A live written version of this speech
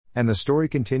And the story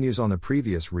continues on the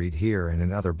previous read here and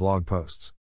in other blog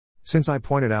posts. Since I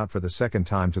pointed out for the second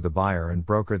time to the buyer and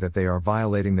broker that they are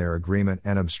violating their agreement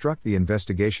and obstruct the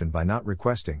investigation by not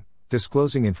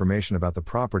disclosing information about the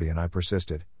property, and I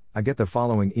persisted, I get the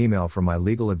following email from my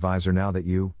legal advisor: now that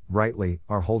you, rightly,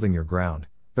 are holding your ground,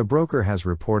 the broker has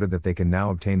reported that they can now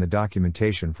obtain the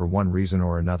documentation for one reason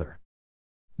or another.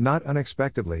 Not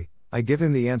unexpectedly, I give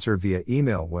him the answer via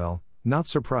email: well, not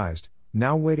surprised,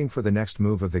 now waiting for the next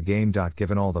move of the game.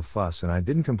 Given all the fuss, and I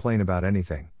didn't complain about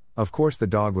anything. Of course the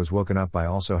dog was woken up by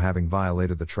also having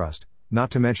violated the trust,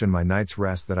 not to mention my night's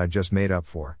rest that I just made up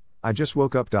for. I just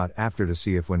woke up after to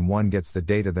see if when one gets the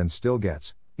data then still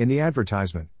gets. In the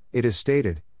advertisement, it is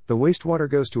stated, the wastewater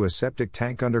goes to a septic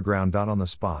tank underground. On the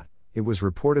spot, it was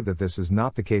reported that this is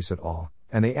not the case at all,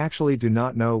 and they actually do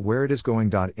not know where it is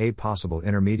going. A possible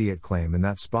intermediate claim in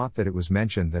that spot that it was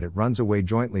mentioned that it runs away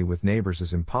jointly with neighbors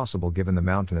is impossible given the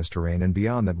mountainous terrain, and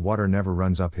beyond that water never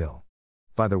runs uphill.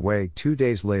 By the way, 2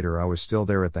 days later I was still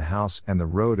there at the house, and the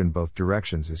road in both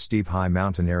directions is steep high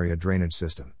mountain area drainage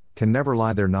system. Can never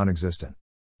lie, they're non-existent.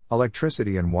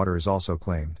 Electricity and water is also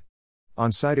claimed.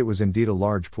 On site it was indeed a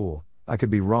large pool. I could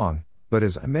be wrong, but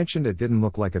as I mentioned it didn't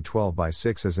look like a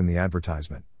 12x6 as in the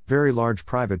advertisement. Very large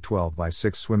private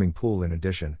 12x6 swimming pool. In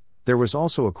addition, there was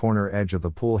also a corner edge of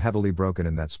the pool heavily broken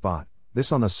in that spot,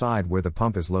 this on the side where the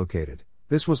pump is located.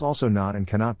 This was also not and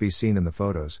cannot be seen in the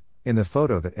photos. In the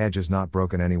photo that edge is not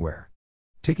broken anywhere.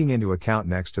 Taking into account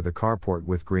next to the carport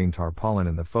with green tarpaulin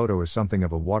in the photo is something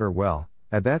of a water well.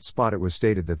 At that spot it was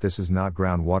stated that this is not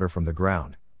groundwater from the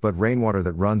ground, but rainwater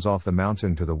that runs off the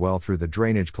mountain to the well through the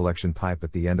drainage collection pipe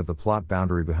at the end of the plot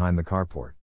boundary behind the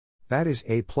carport. That is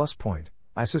a plus point.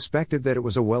 I suspected that it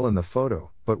was a well in the photo,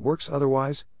 but works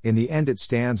otherwise. In the end it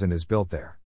stands and is built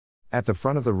there. At the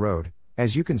front of the road,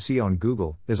 as you can see on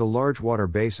Google, is a large water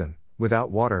basin.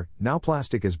 Without water, now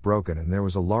plastic is broken and there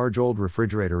was a large old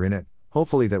refrigerator in it.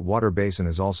 Hopefully that water basin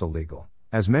is also legal.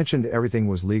 As mentioned, everything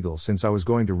was legal since I was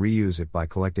going to reuse it by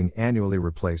collecting annually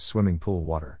replaced swimming pool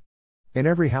water. In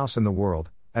every house in the world,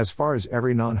 as far as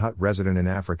every non-hut resident in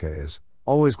Africa is,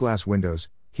 always glass windows.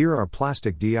 Here are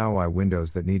plastic DIY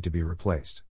windows that need to be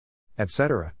replaced.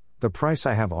 Etc. The price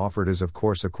I have offered is of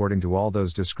course according to all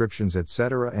those descriptions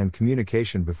etc. and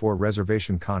communication before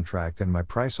reservation contract, and my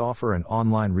price offer and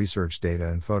online research data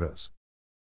and photos.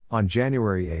 On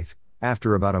January 8th,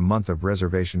 after about a month of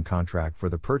reservation contract for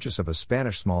the purchase of a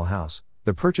Spanish small house,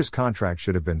 the purchase contract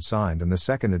should have been signed and the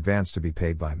second advance to be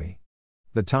paid by me.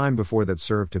 The time before that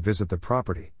served to visit the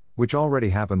property, which already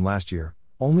happened last year.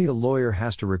 Only a lawyer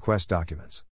has to request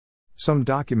documents. Some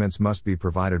documents must be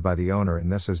provided by the owner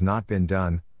and this has not been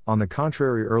done. On the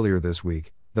contrary, earlier this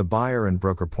week, the buyer and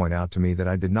broker point out to me that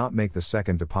I did not make the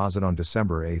second deposit on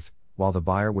December 8th, while the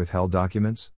buyer withheld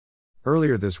documents.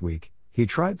 Earlier this week, he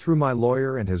tried through my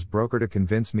lawyer and his broker to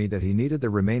convince me that he needed the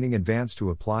remaining advance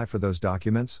to apply for those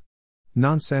documents.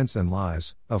 Nonsense and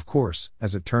lies, of course,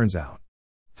 as it turns out.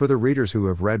 For the readers who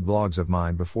have read blogs of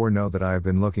mine before know that I have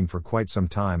been looking for quite some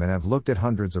time and have looked at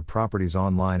hundreds of properties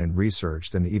online and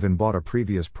researched and even bought a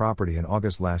previous property in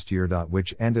August last year,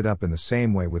 which ended up in the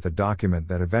same way with a document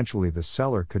that eventually the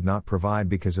seller could not provide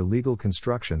because illegal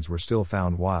constructions were still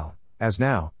found, while, as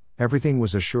now, everything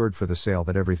was assured for the sale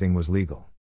that everything was legal.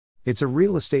 It's a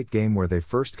real estate game where they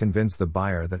first convince the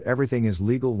buyer that everything is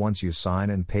legal once you sign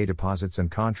and pay deposits and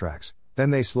contracts,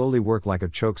 then they slowly work like a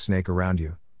choke snake around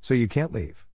you, so you can't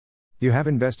leave. You have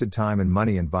invested time and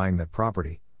money in buying that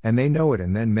property, and they know it,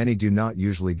 and then many do not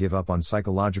usually give up on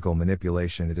psychological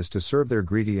manipulation. It is to serve their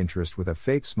greedy interest with a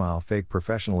fake smile, fake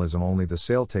professionalism. Only the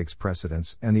sale takes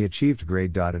precedence and the achieved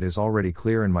grade. It is already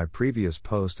clear in my previous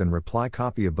post and reply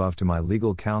copy above to my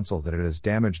legal counsel that it has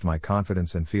damaged my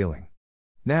confidence and feeling.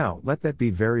 Now, let that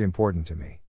be very important to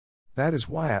me. That is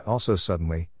why I also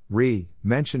suddenly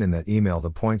mention in that email the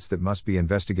points that must be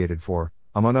investigated for,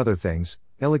 among other things,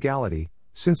 illegality,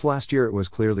 since last year it was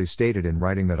clearly stated in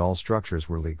writing that all structures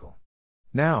were legal.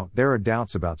 Now, there are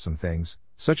doubts about some things,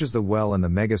 such as the well and the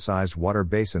mega-sized water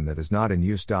basin that is not in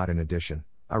use. In addition,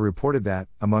 I reported that,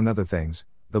 among other things,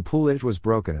 the pool edge was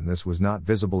broken and this was not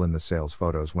visible in the sales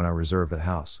photos when I reserved the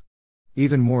house.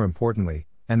 Even more importantly,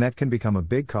 and that can become a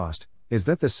big cost, is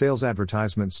that the sales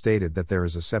advertisement stated that there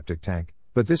is a septic tank,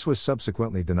 but this was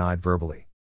subsequently denied verbally.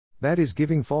 That is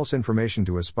giving false information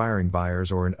to aspiring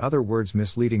buyers, or in other words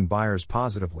misleading buyers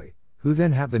positively, who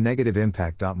then have the negative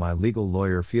impact. My legal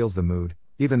lawyer feels the mood,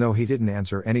 even though he didn't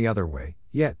answer any other way,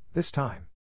 yet, this time.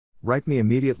 Write me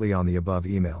immediately on the above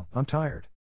email, I'm tired.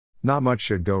 Not much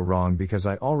should go wrong because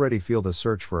I already feel the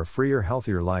search for a freer,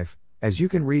 healthier life, as you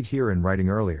can read here in writing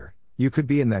earlier. You could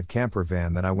be in that camper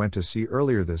van that I went to see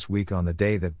earlier this week on the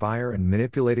day that buyer and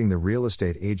manipulating the real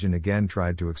estate agent again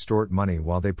tried to extort money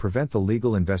while they prevent the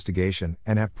legal investigation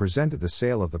and have presented the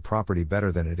sale of the property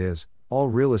better than it is. All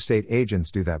real estate agents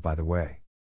do that, by the way.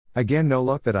 Again, no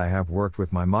luck that I have worked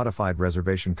with my modified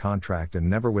reservation contract and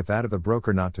never with that of a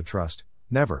broker not to trust,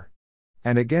 never.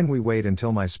 And again, we wait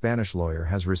until my Spanish lawyer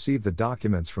has received the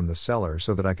documents from the seller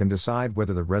so that I can decide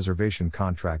whether the reservation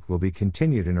contract will be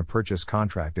continued in a purchase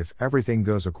contract if everything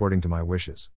goes according to my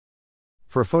wishes.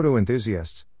 For photo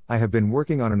enthusiasts, I have been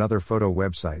working on another photo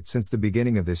website since the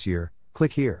beginning of this year.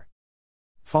 Click here.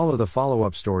 Follow the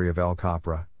follow-up story of El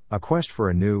Capra, a quest for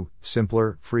a new,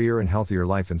 simpler, freer and healthier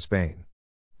life in Spain.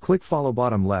 Click follow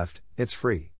bottom left, it's free.